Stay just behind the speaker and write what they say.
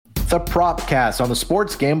The Propcast on the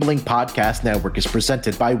Sports Gambling Podcast Network is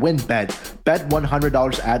presented by WynnBET. Bet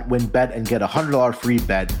 $100 at WynnBET and get a $100 free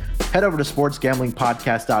bet. Head over to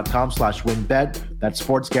sportsgamblingpodcast.com/WynnBET. That's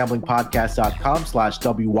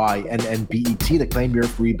sportsgamblingpodcast.com/WYNNBET to claim your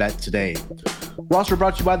free bet today. We're also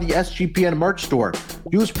brought to you by the SGPN merch store.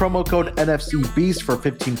 Use promo code NFCBeast for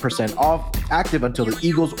 15% off, active until the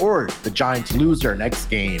Eagles or the Giants lose their next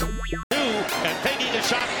game. And taking a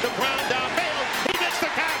shot, the ground downfield. He gets the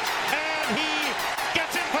catch, and he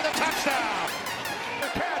gets in for the touchdown. The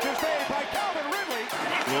catch is made by Calvin Ridley.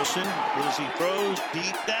 Wilson, as he throws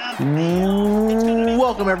deep down.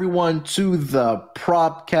 Welcome, everyone, to the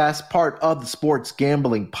Propcast, part of the Sports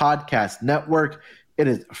Gambling Podcast Network. It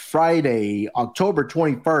is Friday, October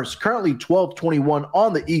 21st, currently 12:21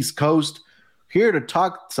 on the East Coast. Here to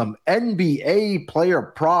talk some NBA player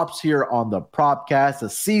props here on the Propcast. The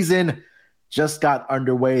season just got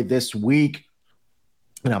underway this week,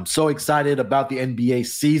 and I'm so excited about the NBA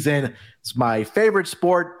season. It's my favorite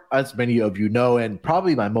sport, as many of you know, and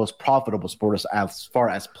probably my most profitable sport as far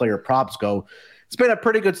as player props go. It's been a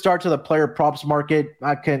pretty good start to the player props market.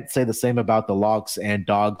 I can't say the same about the locks and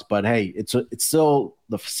dogs, but hey, it's still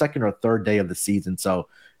the second or third day of the season, so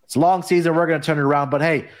it's a long season. We're going to turn it around, but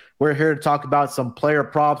hey, we're here to talk about some player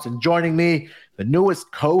props, and joining me, the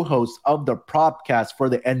newest co-host of the Propcast for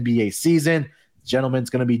the NBA season. The gentleman's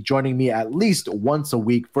going to be joining me at least once a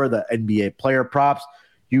week for the NBA player props.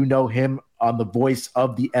 You know him on the voice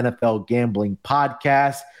of the NFL Gambling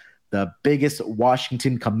Podcast, the biggest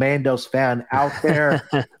Washington Commandos fan out there.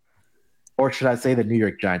 Or should I say the New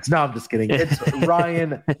York Giants? No, I'm just kidding. It's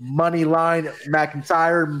Ryan Moneyline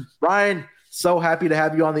McIntyre. Ryan, so happy to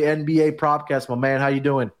have you on the NBA Propcast, my man. How you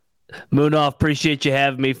doing? Moonoff, appreciate you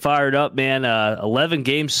having me fired up, man. 11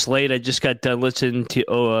 game slate. I just got done listening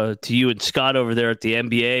to you and Scott over there at the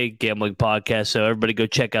NBA Gambling Podcast, so everybody go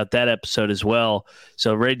check out that episode as well.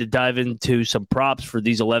 So ready to dive into some props for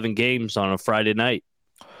these 11 games on a Friday night.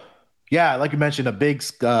 Yeah, like you mentioned, a big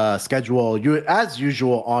schedule. As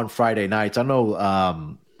usual on Friday nights. I know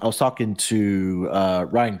I was talking to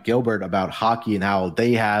Ryan Gilbert about hockey and how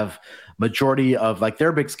they have majority of like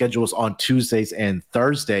their big schedules on Tuesdays and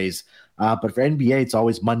Thursdays. But for NBA, it's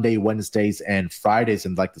always Monday, Wednesdays, and Fridays.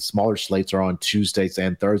 And like the smaller slates are on Tuesdays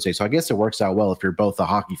and Thursdays. So I guess it works out well if you're both a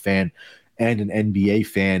hockey fan and an NBA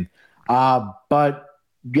fan. But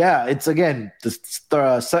yeah, it's again,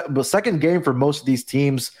 the second game for most of these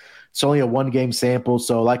teams. It's only a one-game sample.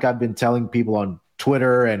 So like I've been telling people on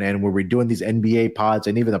Twitter and when we're doing these NBA pods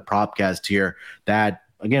and even the Propcast here, that,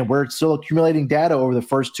 again, we're still accumulating data over the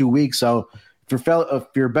first 2 weeks. So if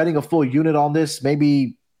you're betting a full unit on this,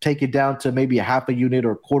 maybe take it down to maybe a half a unit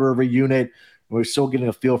or a quarter of a unit. We're still getting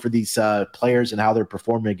a feel for these players and how they're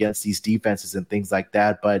performing against these defenses and things like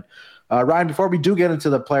that. But Ryan, before we do get into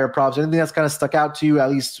the player props, anything that's kind of stuck out to you, at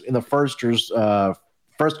least in the first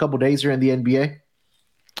couple days here in the NBA?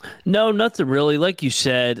 No, nothing really. Like you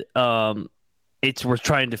said, we're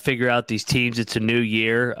trying to figure out these teams. It's a new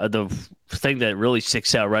year. The thing that really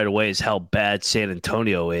sticks out right away is how bad San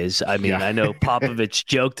Antonio is. I mean, yeah. I know Popovich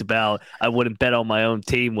joked about I wouldn't bet on my own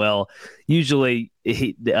team. Well, usually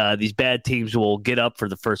these bad teams will get up for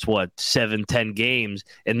the first 7-10 games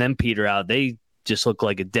and then peter out. They just look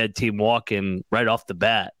like a dead team walking right off the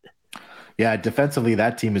bat. Yeah, defensively,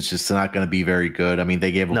 that team is just not going to be very good. I mean,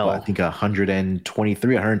 they gave up, I think,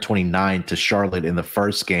 123, 129 to Charlotte in the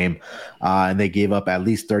first game, and they gave up at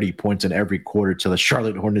least 30 points in every quarter to the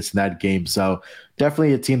Charlotte Hornets in that game. So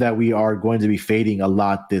definitely a team that we are going to be fading a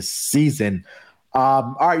lot this season.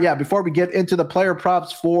 All right, yeah, before we get into the player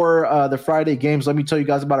props for the Friday games, let me tell you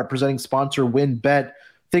guys about our presenting sponsor, WynnBET.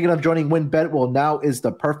 Thinking of joining WynnBET? Well, now is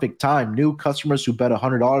the perfect time. New customers who bet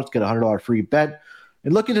 $100 get a $100 free bet.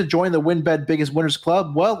 And looking to join the WynnBET Biggest Winners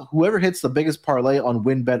Club? Well, whoever hits the biggest parlay on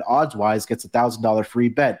WynnBET odds-wise gets a $1,000 free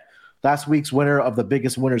bet. Last week's winner of the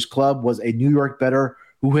Biggest Winners Club was a New York bettor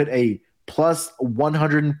who hit a plus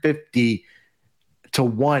 150 to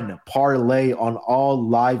 1 parlay on all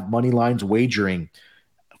live money lines wagering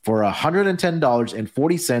for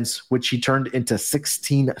 $110.40, which he turned into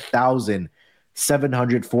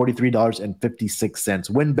 $16,743.56.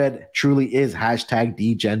 WynnBET truly is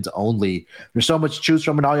 #DGens only. There's so much to choose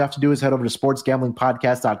from, and all you have to do is head over to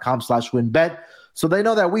sportsgamblingpodcast.com/WynnBET so they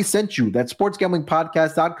know that we sent you. That's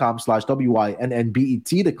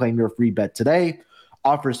sportsgamblingpodcast.com/WYNNBET to claim your free bet today.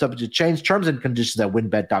 Offer subject to change. Terms and conditions at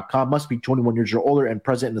wynnbet.com. Must be 21 years or older and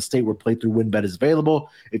present in the state where playthrough WynnBET is available.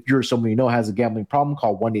 If you're someone you know has a gambling problem,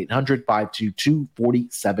 call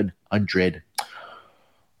 1-800-522-4700.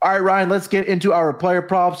 All right, Ryan, let's get into our player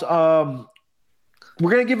props.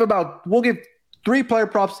 We'll give 3 player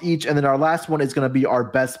props each, and then our last one is going to be our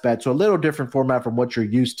best bet. So a little different format from what you're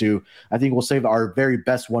used to. I think we'll save our very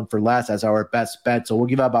best one for last as our best bet. So we'll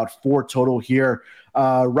give out about 4 total here.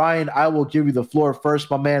 Ryan, I will give you the floor first.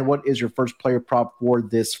 My man, what is your first player prop for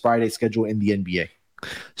this Friday schedule in the NBA?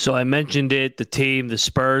 So I mentioned it, the team, the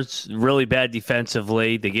Spurs, really bad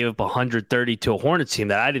defensively. They gave up 130 to a Hornets team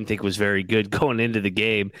that I didn't think was very good going into the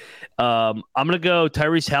game. I'm going to go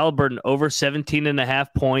Tyrese Halliburton over 17.5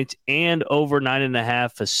 points and over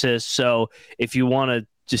 9.5 assists. So if you want to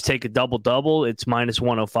just take a double-double, it's minus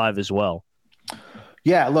 105 as well.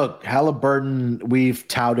 Yeah, look, Halliburton, we've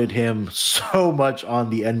touted him so much on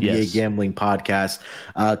the NBA Gambling Podcast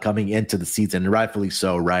coming into the season, and rightfully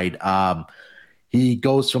so, right? He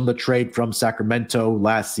goes from the trade from Sacramento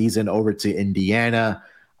last season over to Indiana,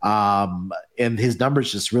 and his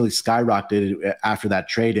numbers just really skyrocketed after that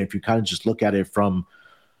trade. And if you kind of just look at it from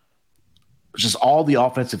just all the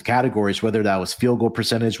offensive categories, whether that was field goal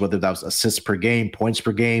percentage, whether that was assists per game, points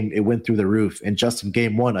per game, it went through the roof. And just in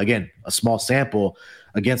game 1, again, a small sample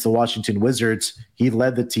against the Washington Wizards, he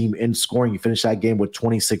led the team in scoring. He finished that game with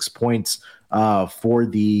 26 points for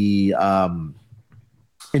the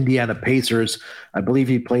Indiana Pacers. I believe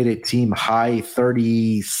he played a team high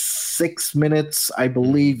 36 minutes, I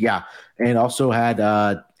believe. Yeah. And also had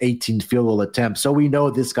 18 field goal attempts. So we know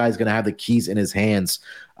this guy's going to have the keys in his hands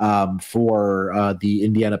for the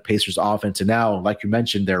Indiana Pacers offense. And now, like you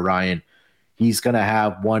mentioned there, Ryan, he's going to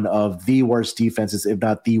have one of the worst defenses, if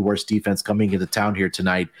not the worst defense coming into town here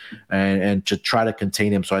tonight and to try to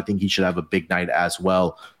contain him. So I think he should have a big night as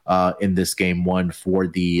well in this game 1 for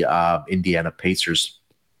the Indiana Pacers.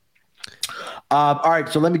 All right,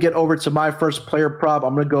 so let me get over to my first player prop.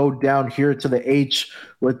 I'm going to go down here to the H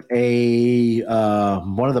with a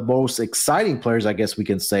one of the most exciting players, I guess we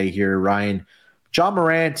can say here, Ryan. Ja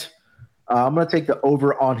Morant. I'm going to take the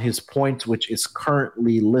over on his points, which is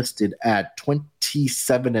currently listed at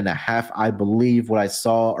 27.5, I believe, what I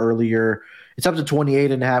saw earlier. It's up to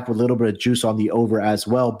 28.5 with a little bit of juice on the over as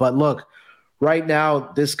well. But look, right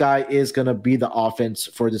now, this guy is going to be the offense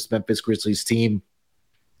for this Memphis Grizzlies team.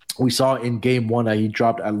 We saw in game 1 he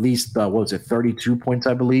dropped at least, 32 points,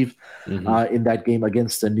 I believe, in that game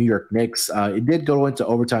against the New York Knicks. It did go into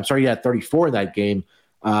overtime. Sorry, he had 34 in that game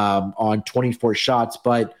on 24 shots.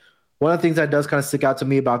 But one of the things that does kind of stick out to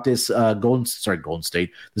me about this Golden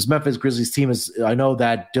State, this Memphis Grizzlies team is, I know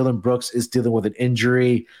that Dylan Brooks is dealing with an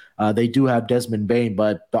injury. They do have Desmond Bane,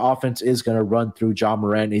 but the offense is going to run through Ja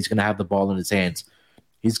Morant, and he's going to have the ball in his hands.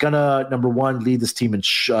 He's going to, number one, lead this team in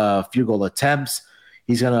field goal attempts.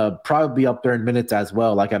 He's going to probably be up there in minutes as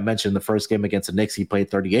well. Like I mentioned, the first game against the Knicks, he played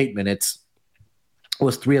 38 minutes,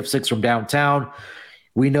 was 3 of 6 from downtown.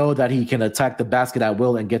 We know that he can attack the basket at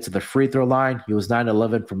will and get to the free throw line. He was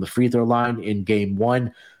 9-11 from the free throw line in game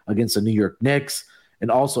 1 against the New York Knicks.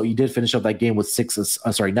 And also, he did finish up that game with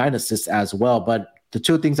 9 assists as well. But the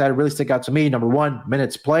two things that really stick out to me, number one,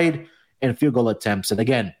 minutes played and field goal attempts. And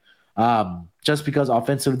again, just because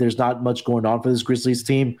offensively there's not much going on for this Grizzlies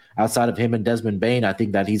team outside of him and Desmond Bane, I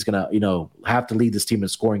think that he's going to, have to lead this team in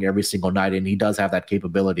scoring every single night, and he does have that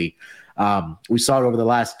capability. We saw it over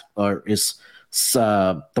the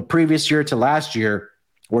previous year to last year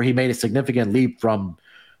where he made a significant leap from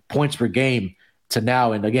points per game to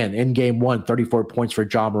now. And again, in game 1, 34 points for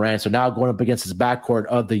Ja Morant. So now going up against his backcourt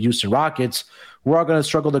of the Houston Rockets, we're all going to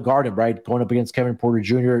struggle to guard him, right? Going up against Kevin Porter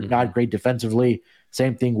Jr., not great defensively.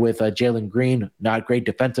 Same thing with Jalen Green, not great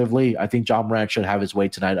defensively. I think Ja Morant should have his way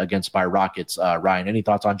tonight against my Rockets. Ryan, any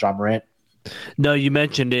thoughts on Ja Morant? No, you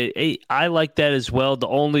mentioned it. I like that as well. The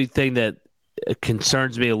only thing that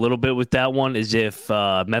concerns me a little bit with that one is if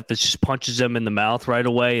Memphis just punches them in the mouth right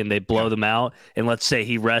away and they blow them out, and let's say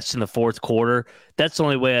he rests in the fourth quarter. That's the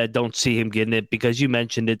only way I don't see him getting it, because you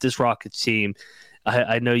mentioned it. This Rockets team,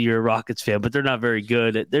 I know you're a Rockets fan, but they're not very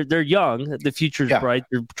good. They're young. The future's bright.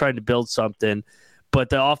 They're trying to build something. But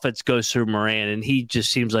the offense goes through Morant, and he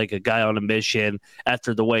just seems like a guy on a mission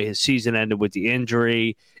after the way his season ended with the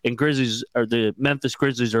injury. And the Memphis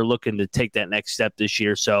Grizzlies are looking to take that next step this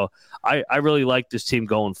year. So I really like this team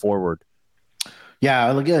going forward.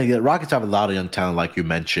 Yeah, the Rockets have a lot of young talent, like you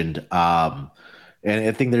mentioned. And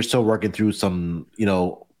I think they're still working through some,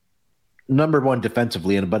 number one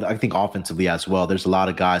defensively, but I think offensively as well. There's a lot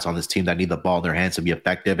of guys on this team that need the ball in their hands to be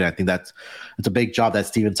effective, and I think it's a big job that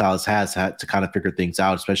Steven Silas has had to kind of figure things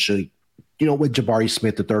out, especially with Jabari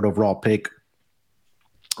Smith, the 3rd overall pick,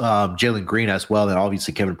 Jalen Green as well, and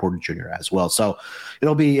obviously Kevin Porter Jr. as well. So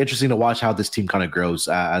it'll be interesting to watch how this team kind of grows.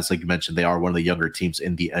 As like you mentioned, they are one of the younger teams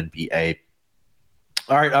in the NBA.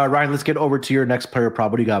 All right, Ryan, let's get over to your next player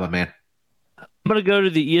prop. What do you got, my man? I'm going to go to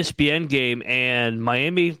the ESPN game, and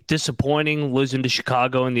Miami disappointing, losing to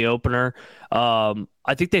Chicago in the opener.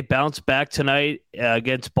 I think they bounced back tonight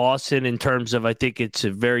against Boston in terms of I think it's a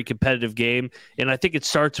very competitive game, and I think it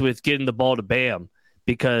starts with getting the ball to Bam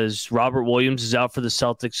because Robert Williams is out for the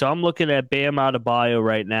Celtics. So I'm looking at Bam Adebayo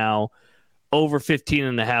right now, over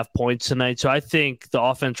 15.5 points tonight. So I think the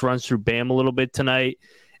offense runs through Bam a little bit tonight.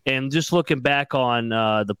 And just looking back on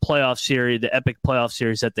the playoff series, the epic playoff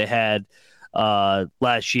series that they had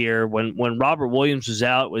last year, when Robert Williams was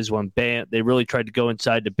out, was when Bam they really tried to go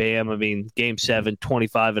inside to Bam. I mean, Game 7,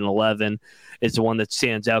 25-11 is the one that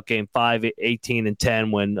stands out. Game 5,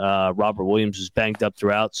 18-10 when Robert Williams was banged up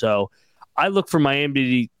throughout. So I look for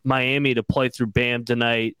Miami to play through Bam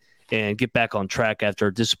tonight and get back on track after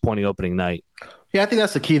a disappointing opening night. Yeah, I think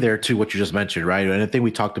that's the key there too, what you just mentioned, right? And I think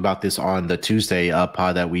we talked about this on the Tuesday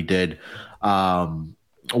pod that we did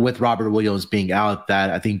with Robert Williams being out, that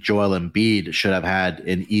I think Joel Embiid should have had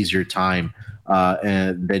an easier time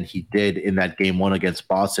than he did in that game 1 against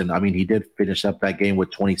Boston. I mean, he did finish up that game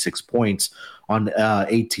with 26 points on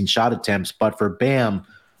 18 shot attempts. But for Bam,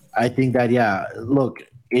 I think that, look,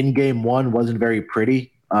 in game 1 wasn't very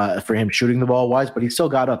pretty for him shooting the ball wise, but he still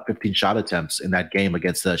got up 15 shot attempts in that game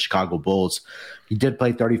against the Chicago Bulls. He did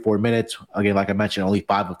play 34 minutes. Again, like I mentioned, only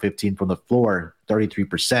 5 of 15 from the floor,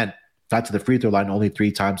 33%. Got to the free throw line only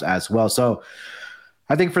 3 times as well. So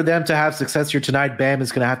I think for them to have success here tonight, Bam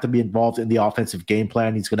is going to have to be involved in the offensive game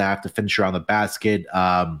plan. He's going to have to finish around the basket.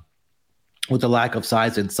 With the lack of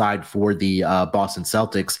size inside for the Boston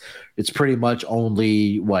Celtics, it's pretty much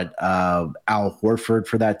only Al Horford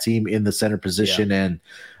for that team in the center position, and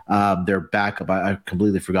their backup. I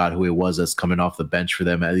completely forgot who it was that's coming off the bench for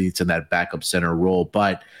them. It's in that backup center role,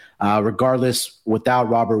 but regardless, without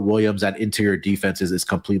Robert Williams, that interior defense is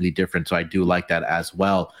completely different. So I do like that as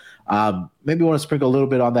well. Maybe want to sprinkle a little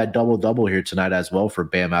bit on that double-double here tonight as well for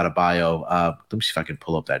Bam Adebayo. Let me see if I can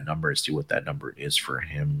pull up that number and see what that number is for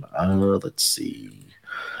him. Let's see.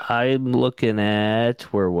 I'm looking at,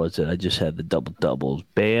 where was it? I just had the double-doubles.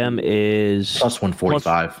 Bam is plus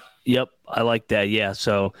 145. Yep, I like that. Yeah,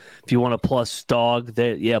 so if you want a plus dog,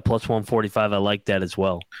 plus 145, I like that as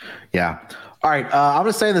well. Yeah. All right, I'm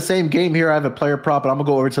going to stay in the same game here. I have a player prop, but I'm going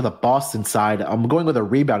to go over to the Boston side. I'm going with a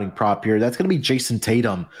rebounding prop here. That's going to be Jason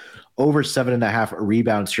Tatum, over 7.5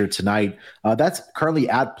 rebounds here tonight. That's currently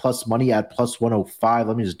at plus money at plus 105.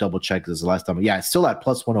 Let me just double check this the last time. Yeah, it's still at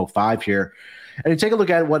plus 105 here. And you take a look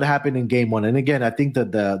at what happened in game 1. And again, I think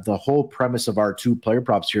that the whole premise of our 2 player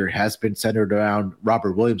props here has been centered around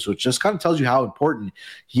Robert Williams, which just kind of tells you how important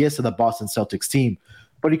he is to the Boston Celtics team.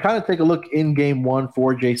 But you kind of take a look in game 1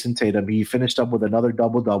 for Jason Tatum. He finished up with another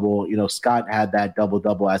double-double. You know, Scott had that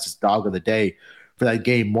double-double as his dog of the day for that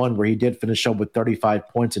game 1, where he did finish up with 35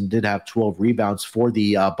 points and did have 12 rebounds for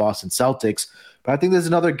the Boston Celtics. But I think there's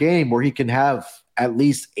another game where he can have at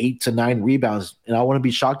least 8 to 9 rebounds. And I wouldn't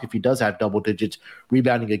be shocked if he does have double digits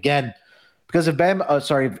rebounding again. Because if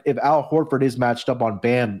Al Horford is matched up on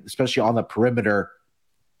Bam, especially on the perimeter,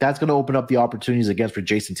 that's going to open up the opportunities again for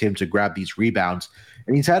Jason Tatum to grab these rebounds.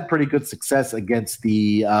 And he's had pretty good success against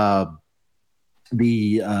the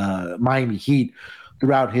Miami Heat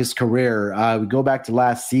throughout his career. We go back to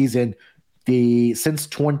last season. Since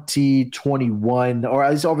 2021, or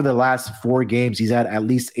at least over the last 4 games, he's had at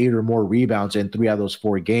least 8 or more rebounds in 3 out of those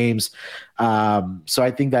 4 games. So I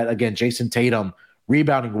think that, again, Jason Tatum,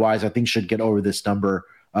 rebounding-wise, I think should get over this number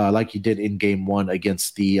like he did in game 1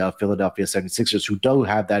 against the Philadelphia 76ers, who do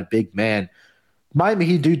have that big man. Miami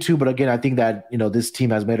Heat do too, but again, I think that, you know, this team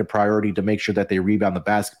has made a priority to make sure that they rebound the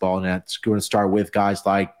basketball, and that's going to start with guys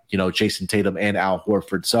like, you know, Jason Tatum and Al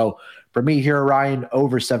Horford. So for me here, Ryan,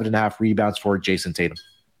 over 7.5 rebounds for Jason Tatum.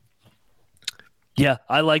 Yeah,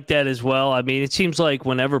 I like that as well. I mean, it seems like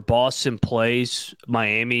whenever Boston plays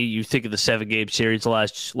Miami, you think of the 7-game series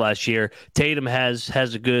last year. Tatum has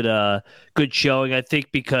a good showing, I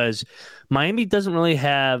think, because Miami doesn't really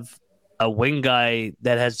have a wing guy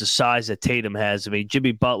that has the size that Tatum has. I mean,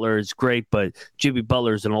 Jimmy Butler is great, but Jimmy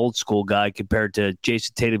Butler is an old school guy compared to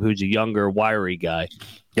Jason Tatum, who's a younger, wiry guy.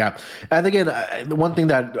 Yeah. And again, the one thing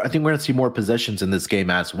that I think we're going to see more possessions in this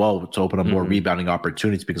game as well to open up more rebounding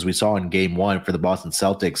opportunities, because we saw in game 1 for the Boston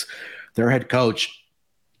Celtics, their head coach,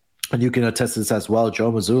 and you can attest to this as well,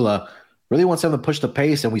 Joe Mazzulla, really wants them to push the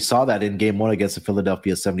pace, and we saw that in game 1 against the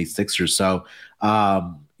Philadelphia 76ers. So,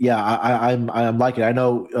 I'm liking it. I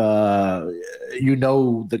know you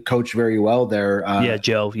know the coach very well there.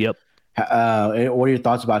 Joe. Yep. What are your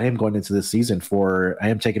thoughts about him going into this season, for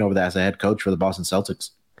him taking over as a head coach for the Boston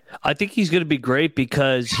Celtics? I think he's going to be great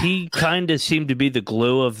because he kind of seemed to be the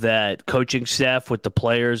glue of that coaching staff with the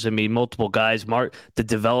players. I mean, multiple guys, the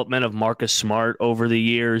development of Marcus Smart over the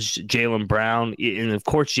years, Jaylen Brown, and of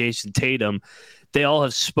course, Jason Tatum. They all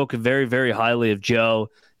have spoken very, very highly of Joe.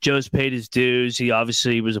 Joe's paid his dues. He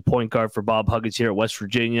obviously was a point guard for Bob Huggins here at West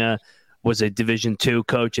Virginia, was a Division II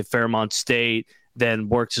coach at Fairmont State, then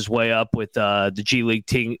works his way up with the G League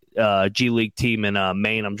team in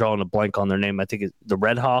Maine. I'm drawing a blank on their name. I think it's the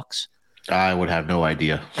Red Hawks. I would have no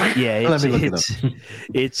idea. Yeah, Let me look it up.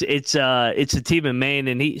 It's a team in Maine,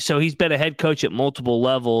 and he's been a head coach at multiple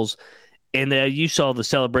levels. And you saw the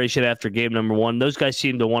celebration after game number 1. Those guys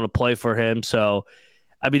seem to want to play for him. So,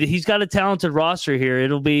 I mean, he's got a talented roster here.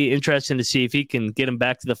 It'll be interesting to see if he can get him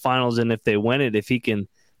back to the finals, and if they win it, if he can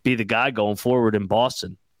be the guy going forward in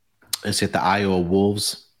Boston. Is it the Iowa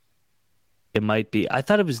Wolves? It might be. I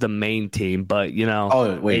thought it was the Maine team, but,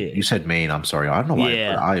 Oh, wait. You said Maine. I'm sorry. I don't know why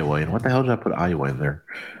I put Iowa in. What the hell did I put Iowa in there?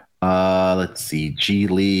 Let's see. G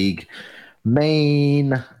League.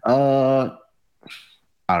 Maine.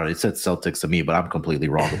 I don't know. It said Celtics to me, but I'm completely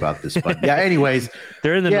wrong about this. But, yeah, anyways.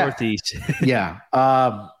 They're in the Northeast. Yeah.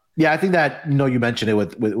 I think that, you mentioned it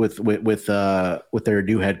with their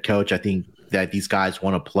new head coach. I think that these guys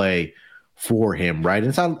want to play for him, right? And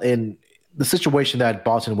it's not in the situation that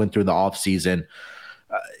Boston went through in the offseason.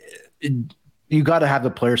 You got to have the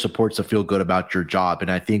player supports to feel good about your job. And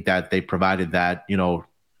I think that they provided that,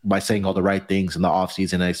 by saying all the right things in the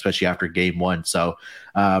offseason, especially after game 1. So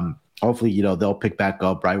hopefully, they'll pick back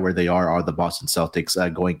up right where they are the Boston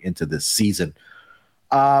Celtics going into this season.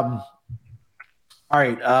 All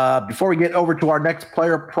right. Before we get over to our next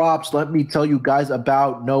player props, let me tell you guys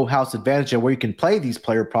about No House Advantage and where you can play these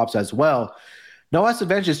player props as well. No House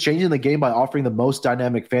Advantage is changing the game by offering the most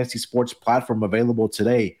dynamic fantasy sports platform available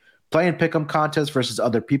today. Play and pick 'em contests versus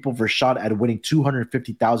other people for a shot at winning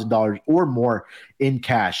 $250,000 or more in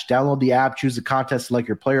cash. Download the app, choose the contest, select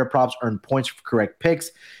your player props, earn points for correct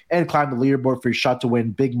picks, and climb the leaderboard for your shot to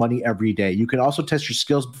win big money every day. You can also test your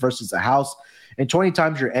skills versus a house and 20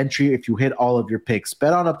 times your entry if you hit all of your picks.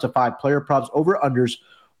 Bet on up to 5 player props, over-unders,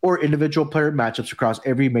 or individual player matchups across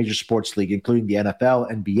every major sports league, including the NFL,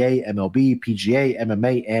 NBA, MLB, PGA,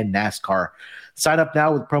 MMA, and NASCAR. Sign up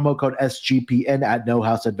now with promo code SGPN at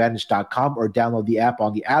nohouseadvantage.com or download the app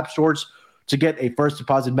on the app stores to get a first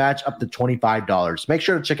deposit match up to $25. Make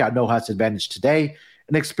sure to check out No House Advantage today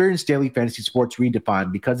and experience daily fantasy sports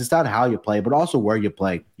redefined, because it's not how you play, but also where you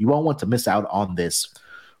play. You won't want to miss out on this.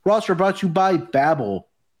 We're also brought to you by Babbel.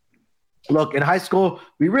 Look, in high school,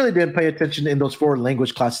 we really didn't pay attention in those foreign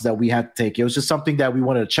language classes that we had to take. It was just something that we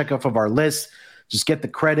wanted to check off of our list, just get the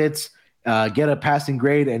credits, get a passing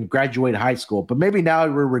grade, and graduate high school. But maybe now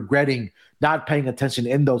we're regretting not paying attention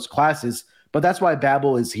in those classes. But that's why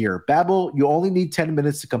Babbel is here. Babbel, you only need 10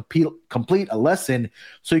 minutes to complete a lesson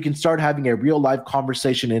so you can start having a real-life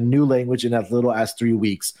conversation in a new language in as little as 3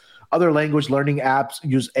 weeks. Other language learning apps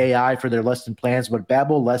use AI for their lesson plans, but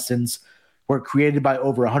Babbel lessons were created by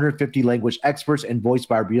over 150 language experts and voiced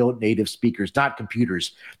by real native speakers, not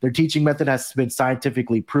computers. Their teaching method has been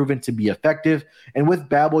scientifically proven to be effective, and with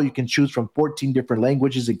Babbel, you can choose from 14 different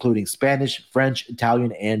languages, including Spanish, French,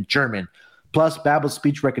 Italian, and German. Plus, Babbel's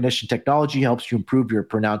speech recognition technology helps you improve your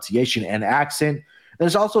pronunciation and accent.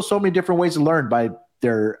 There's also so many different ways to learn by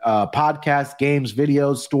their podcasts, games,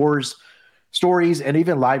 videos, stories, and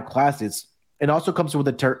even live classes. It also comes with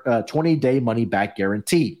a 20-day money-back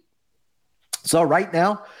guarantee. So right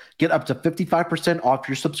now, get up to 55% off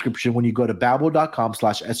your subscription when you go to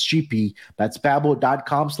babbel.com/SGP. That's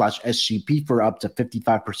babbel.com/SGP for up to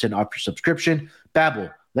 55% off your subscription.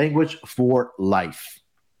 Babbel, language for life.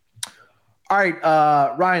 All right,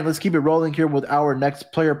 Ryan, let's keep it rolling here with our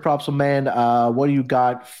next player prop. So, man, what do you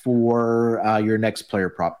got for your next player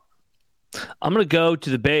prop? I'm going to go to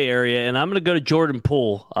the Bay Area, and I'm going to go to Jordan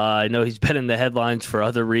Poole. I know he's been in the headlines for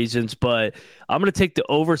other reasons, but I'm going to take the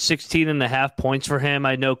over 16.5 points for him.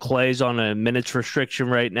 I know Clay's on a minutes restriction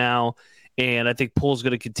right now, and I think Poole's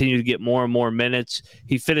going to continue to get more and more minutes.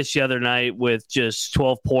 He finished the other night with just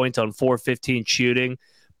 12 points on 4-15 shooting.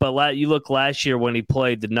 But you look last year when he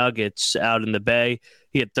played the Nuggets out in the Bay,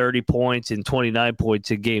 he had 30 points and 29 points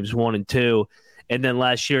in games 1 and 2. And then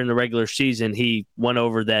last year in the regular season, he went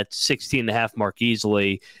over that 16.5 mark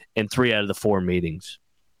easily in 3 out of the 4 meetings.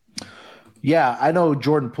 Yeah, I know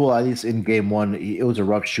Jordan Poole, at least in game 1, it was a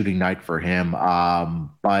rough shooting night for him.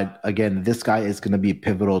 But again, this guy is going to be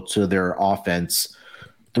pivotal to their offense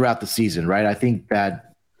throughout the season, right? I think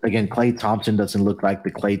that, again, Klay Thompson doesn't look like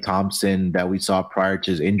the Klay Thompson that we saw prior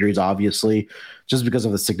to his injuries, obviously, just because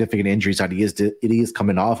of the significant injuries that he is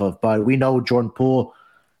coming off of. But we know Jordan Poole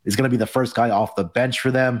is going to be the first guy off the bench for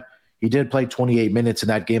them. He did play 28 minutes in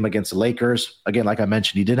that game against the Lakers. Again, like I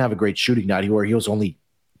mentioned, he didn't have a great shooting night where he was only,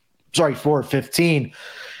 4 of 15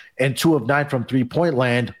 and 2 of 9 from three-point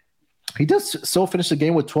land. He does still finish the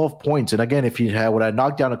game with 12 points. And again, if he would have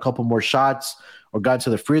knocked down a couple more shots or got to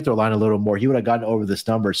the free throw line a little more, he would have gotten over this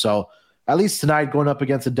number. So at least tonight, going up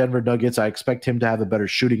against the Denver Nuggets, I expect him to have a better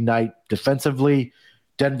shooting night. Defensively,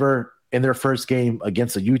 Denver in their first game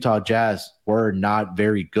against the Utah Jazz were not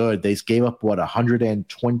very good. They gave up,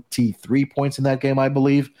 123 points in that game, I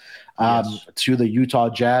believe, to the Utah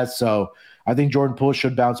Jazz. So I think Jordan Poole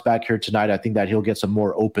should bounce back here tonight. I think that he'll get some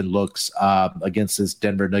more open looks against this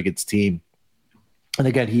Denver Nuggets team. And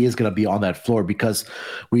again, he is going to be on that floor because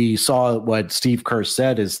we saw what Steve Kerr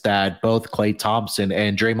said is that both Klay Thompson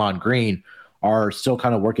and Draymond Green are still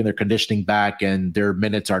kind of working their conditioning back, and their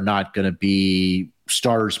minutes are not going to be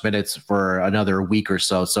starters minutes for another week or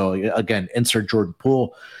so. So again, insert Jordan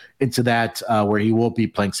Poole into that where he will be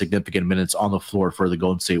playing significant minutes on the floor for the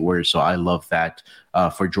Golden State Warriors. So I love that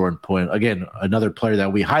for Jordan Poole. Again, another player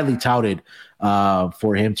that we highly touted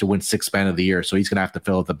for him to win Sixth Man of the Year. So he's going to have to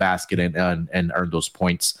fill up the basket and earn those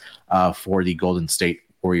points for the Golden State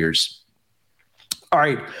Warriors. All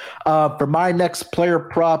right. For my next player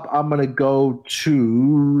prop, I'm going to go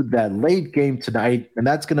to that late game tonight, and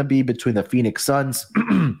that's going to be between the Phoenix Suns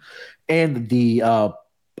and the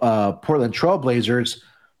Portland Trailblazers.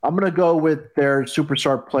 I'm going to go with their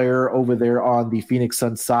superstar player over there on the Phoenix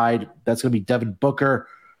Suns side. That's going to be Devin Booker.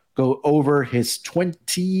 Go over his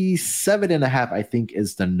 27.5, I think,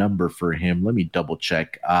 is the number for him. Let me double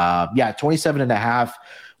check. 27.5. A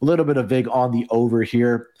little bit of vig on the over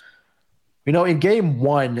here. In game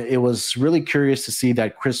one, it was really curious to see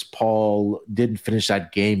that Chris Paul didn't finish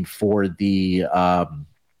that game for the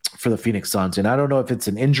Phoenix Suns. And I don't know if it's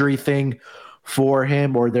an injury thing for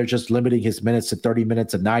him or they're just limiting his minutes to 30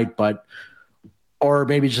 minutes a night, or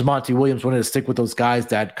maybe just Monty Williams wanted to stick with those guys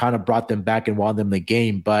that kind of brought them back and won them the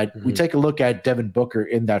game. But we take a look at Devin Booker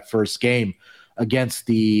in that first game against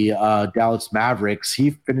the Dallas Mavericks.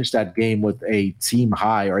 He finished that game with a team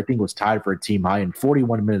high, or I think it was tied for a team high, in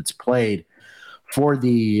 41 minutes played for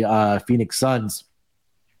the Phoenix Suns.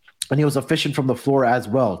 And he was efficient from the floor as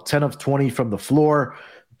well. 10 of 20 from the floor,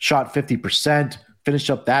 shot 50%,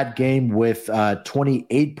 finished up that game with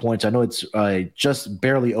 28 points. I know it's just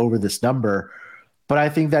barely over this number, but I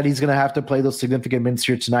think that he's going to have to play those significant minutes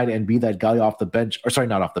here tonight and be that guy off the bench, or sorry,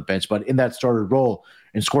 not off the bench, but in that starter role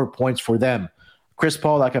and score points for them. Chris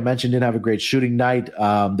Paul, like I mentioned, didn't have a great shooting night.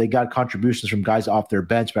 They got contributions from guys off their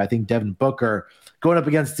bench, but I think Devin Booker going up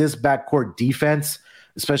against this backcourt defense,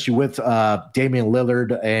 especially with Damian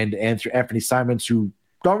Lillard and Anthony Simons, who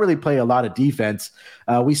don't really play a lot of defense.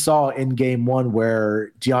 We saw in game one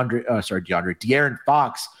where De'Aaron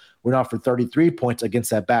Fox went off for 33 points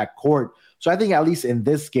against that backcourt. So I think at least in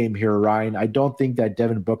this game here, Ryan, I don't think that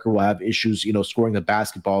Devin Booker will have issues, scoring the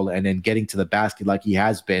basketball and then getting to the basket like he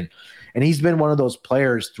has been. And he's been one of those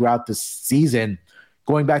players throughout this season,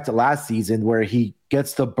 going back to last season, where he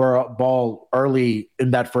gets the ball early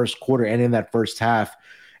in that first quarter and in that first half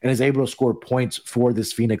and is able to score points for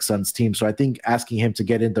this Phoenix Suns team. So I think asking him to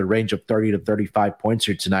get in the range of 30 to 35 points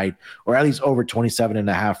here tonight, or at least over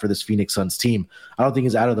 27.5 for this Phoenix Suns team, I don't think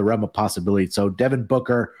is out of the realm of possibility. So Devin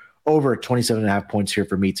Booker over 27.5 points here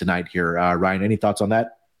for me tonight here. Ryan, any thoughts on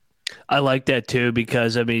that? I like that too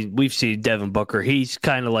because, we've seen Devin Booker. He's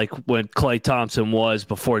kind of like when Klay Thompson was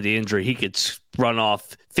before the injury. He could run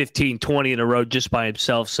off 15, 20 in a row just by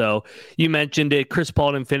himself. So you mentioned it. Chris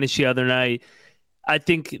Paul didn't finish the other night. I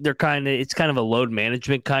think it's kind of a load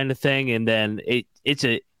management kind of thing. And then it's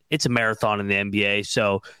a marathon in the NBA.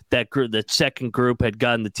 So that second group had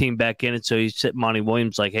gotten the team back in it. So he said, Monty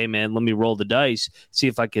Williams, like, hey man, let me roll the dice, see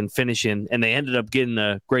if I can finish in. And they ended up getting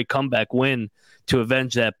a great comeback win to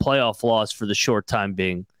avenge that playoff loss for the short time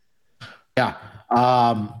being. Yeah.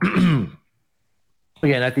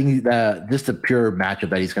 Again, I think just the pure matchup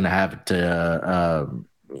that he's going to have to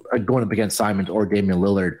going up against Simons or Damian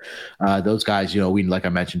Lillard. Those guys, like I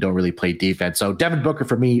mentioned, don't really play defense. So Devin Booker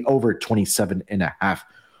for me over 27.5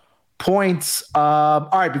 points. All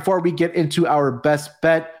right, before we get into our best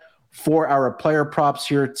bet for our player props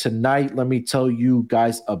here tonight, let me tell you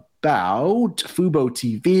guys about Fubo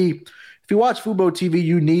TV. If you watch Fubo TV,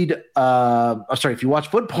 you need if you watch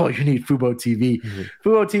football, you need Fubo TV. Mm-hmm.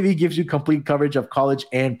 Fubo TV gives you complete coverage of college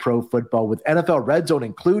and pro football with NFL Red Zone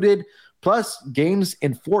included, plus games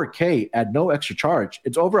in 4K at no extra charge.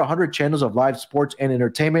 It's over 100 channels of live sports and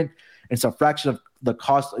entertainment. It's a fraction of the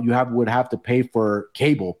cost would have to pay for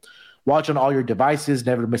cable. Watch on all your devices,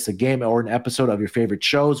 never miss a game or an episode of your favorite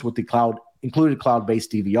shows with the included cloud-based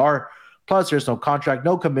DVR. Plus, there's no contract,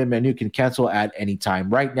 no commitment. You can cancel at any time.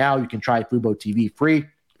 Right now, you can try Fubo TV free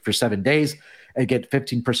for 7 days and get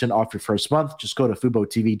 15% off your first month. Just go to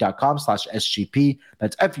FuboTV.com/SGP.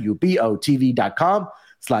 That's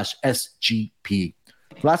FUBOTV.com/SGP.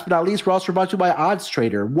 Last but not least, we're also brought to you by Odds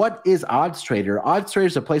Trader. What is Odds Trader? Odds Trader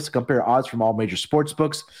is a place to compare odds from all major sports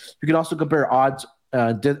books. You can also compare odds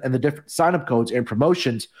and the different sign-up codes and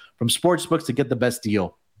promotions from sports books to get the best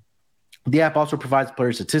deal. The app also provides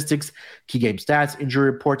player statistics, key game stats,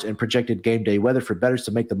 injury reports, and projected game day weather for bettors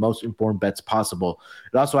to make the most informed bets possible.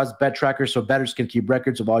 It also has bet trackers so bettors can keep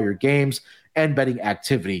records of all your games and betting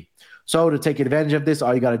activity. So to take advantage of this,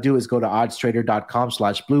 all you got to do is go to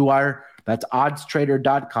oddstrader.com/bluewire. That's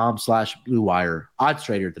oddstrader.com/bluewire.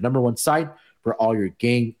 OddsTrader, the number one site for all your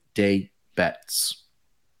game day bets.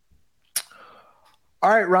 All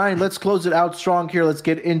right, Ryan, let's close it out strong here. Let's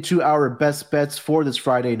get into our best bets for this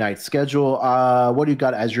Friday night schedule. What do you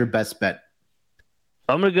got as your best bet?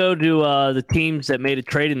 I'm going to go to the teams that made a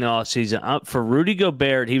trade in the offseason. For Rudy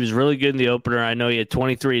Gobert, he was really good in the opener. I know he had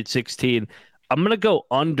 23 and 16. I'm going to go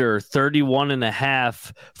under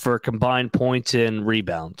 31.5 for combined points and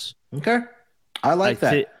rebounds. Okay. I like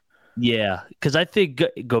that. Yeah, because I think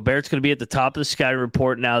Gobert's going to be at the top of the scouting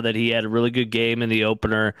report now that he had a really good game in the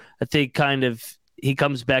opener. I think he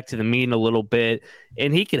comes back to the mean a little bit,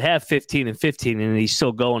 and he could have 15 and 15, and he's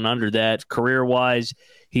still going under that. Career-wise,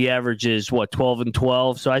 he averages, 12 and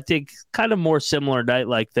 12. So I think kind of more similar night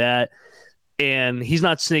like that. And he's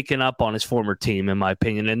not sneaking up on his former team, in my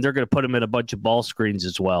opinion, and they're going to put him in a bunch of ball screens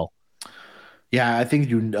as well. Yeah, I think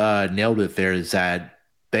you nailed it there, is that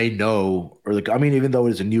they know, even though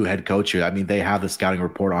it is a new head coach here, they have the scouting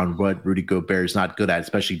report on what Rudy Gobert is not good at,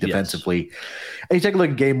 especially defensively. Yes. And you take a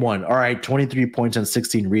look at game one. All right, 23 points and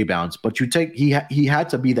 16 rebounds. But he had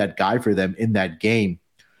to be that guy for them in that game.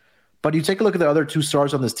 But you take a look at the other two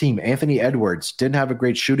stars on this team. Anthony Edwards didn't have a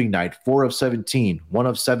great shooting night, 4 of 17, 1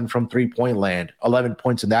 of 7 from three-point land, 11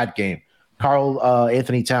 points in that game. Karl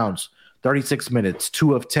Anthony Towns, 36 minutes,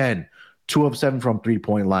 2 of 10, 2 of 7 from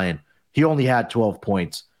three-point line. He only had 12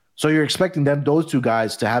 points. So you're expecting those two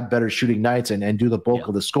guys to have better shooting nights and do the bulk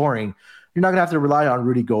of the scoring. You're not going to have to rely on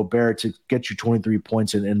Rudy Gobert to get you 23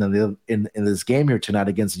 points in this game here tonight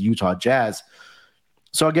against the Utah Jazz.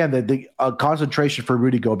 So again, the concentration for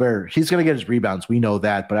Rudy Gobert, he's going to get his rebounds. We know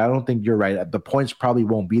that, but I don't think you're right. The points probably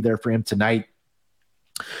won't be there for him tonight.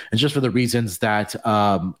 And just for the reasons that,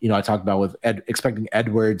 I talked about with expecting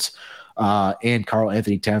Edwards and Karl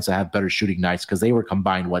Anthony Towns to have better shooting nights, because they were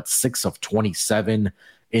combined, 6 of 27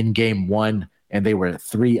 in game one, and they were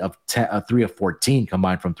 3 of 14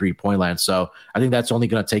 combined from three-point land. So I think that's only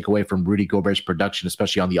going to take away from Rudy Gobert's production,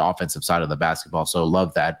 especially on the offensive side of the basketball. So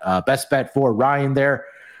love that. Best bet for Ryan there,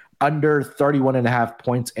 under 31.5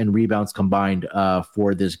 points and rebounds combined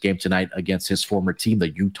for this game tonight against his former team,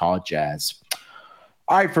 the Utah Jazz.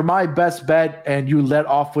 All right, for my best bet, and you led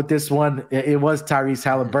off with this one, it was Tyrese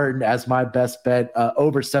Halliburton as my best bet,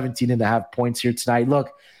 over 17.5 points here tonight.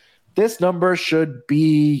 Look, this number should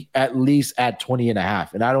be at least at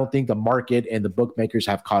 20.5. And I don't think the market and the bookmakers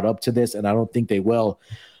have caught up to this, and I don't think they will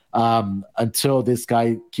until this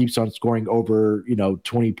guy keeps on scoring over,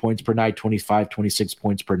 20 points per night, 25, 26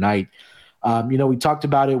 points per night. We talked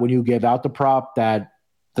about it when you gave out the prop that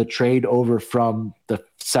the trade over from the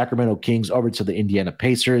Sacramento Kings over to the Indiana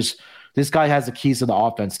Pacers, this guy has the keys to the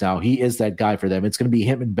offense now. He is that guy for them. It's going to be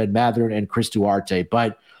him and Ben Mathurin and Chris Duarte.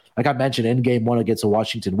 But like I mentioned, in game one against the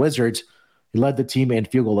Washington Wizards, he led the team in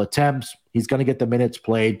field goal attempts. He's going to get the minutes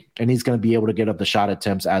played, and he's going to be able to get up the shot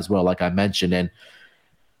attempts as well, like I mentioned. And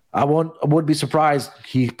I wouldn't be surprised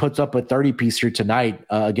he puts up a 30-piece here tonight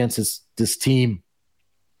against this team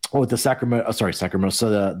with the San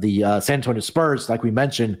Antonio Spurs, like we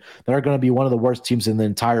mentioned. They're going to be one of the worst teams in the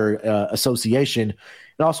entire association,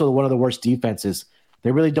 and also one of the worst defenses.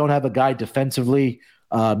 They really don't have a guy defensively.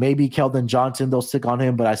 Maybe Keldon Johnson, they'll stick on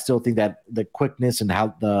him, but I still think that the quickness and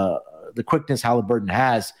how the quickness Halliburton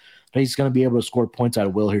has, he's going to be able to score points out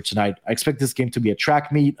of will here tonight. I expect this game to be a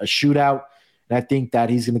track meet, a shootout, and I think that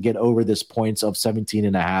he's going to get over this points of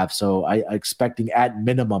 17.5. So I'm expecting at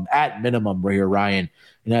minimum right here, Ryan,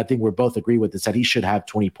 and I think we're both agree with this, that he should have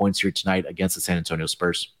 20 points here tonight against the San Antonio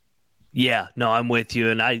Spurs. Yeah, no, I'm with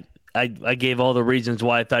you, and I gave all the reasons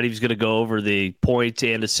why I thought he was going to go over the points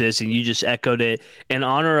and assists, and you just echoed it. In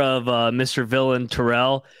honor of Mr. Villain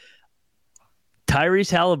Terrell,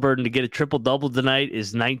 Tyrese Halliburton to get a triple-double tonight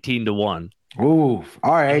is 19-1. Ooh,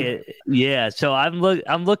 all right. Yeah, so I'm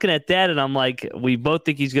looking at that, and I'm like, we both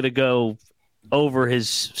think he's going to go over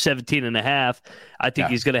his 17.5. I think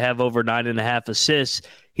he's going to have over 9.5 assists.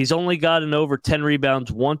 He's only gotten over 10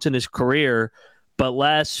 rebounds once in his career, but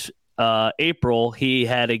last April, he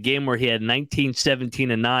had a game where he had 19,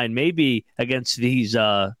 17, and 9. Maybe against these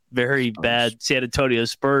very bad San Antonio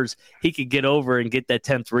Spurs, he could get over and get that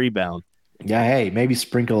 10th rebound. Yeah, hey, maybe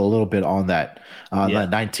sprinkle a little bit on that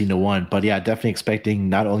 19-1. But yeah, definitely expecting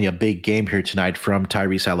not only a big game here tonight from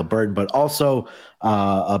Tyrese Haliburton, but also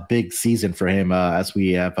a big season for him as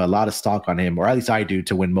we have a lot of stock on him, or at least I do,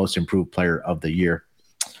 to win Most Improved Player of the Year.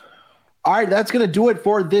 All right, that's going to do it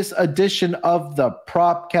for this edition of the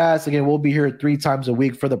Propcast. Again, we'll be here 3 times a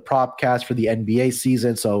week for the Propcast for the NBA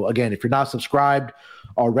season. So again, if you're not subscribed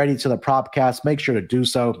already to the Propcast, make sure to do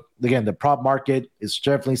so. Again, the prop market is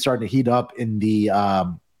definitely starting to heat up in the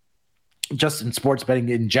just in sports betting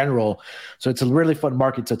in general. So it's a really fun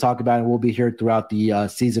market to talk about, and we'll be here throughout the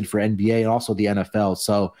season for NBA and also the NFL.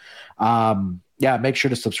 So yeah, make sure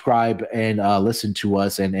to subscribe and listen to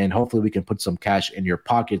us, and hopefully we can put some cash in your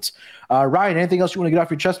pockets. Ryan, anything else you want to get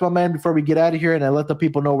off your chest, my man, before we get out of here, and I let the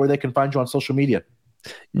people know where they can find you on social media?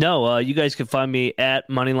 No, you guys can find me at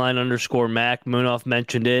Moneyline_Mac. Moonoff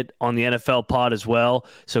mentioned it on the NFL pod as well,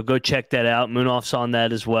 so go check that out. Moonoff's on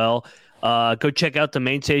that as well. Go check out the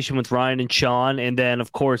main station with Ryan and Sean, and then,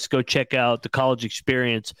 of course, go check out the College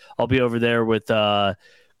Experience. I'll be over there with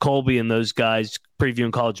Colby and those guys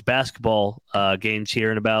previewing college basketball games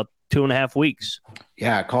here in about 2.5 weeks.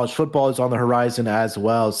 Yeah, college football is on the horizon as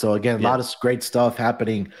well. So again, a lot of great stuff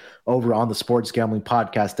happening over on the Sports Gambling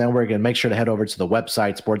Podcast Network. And make sure to head over to the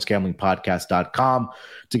website, sportsgamblingpodcast.com,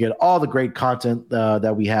 to get all the great content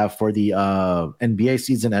that we have for the NBA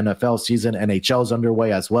season, NFL season. NHL is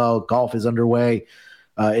underway as well. Golf is underway.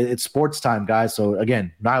 It's sports time, guys. So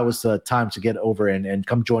again, now is the time to get over and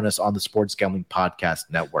come join us on the Sports Gambling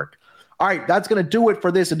Podcast Network. All right, that's going to do it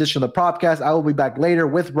for this edition of the Propcast. I will be back later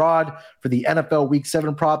with Rod for the NFL Week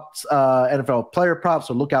 7 props, NFL player props,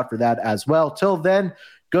 so look out for that as well. Till then,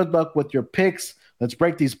 good luck with your picks. Let's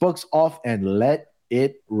break these books off and let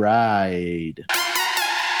it ride.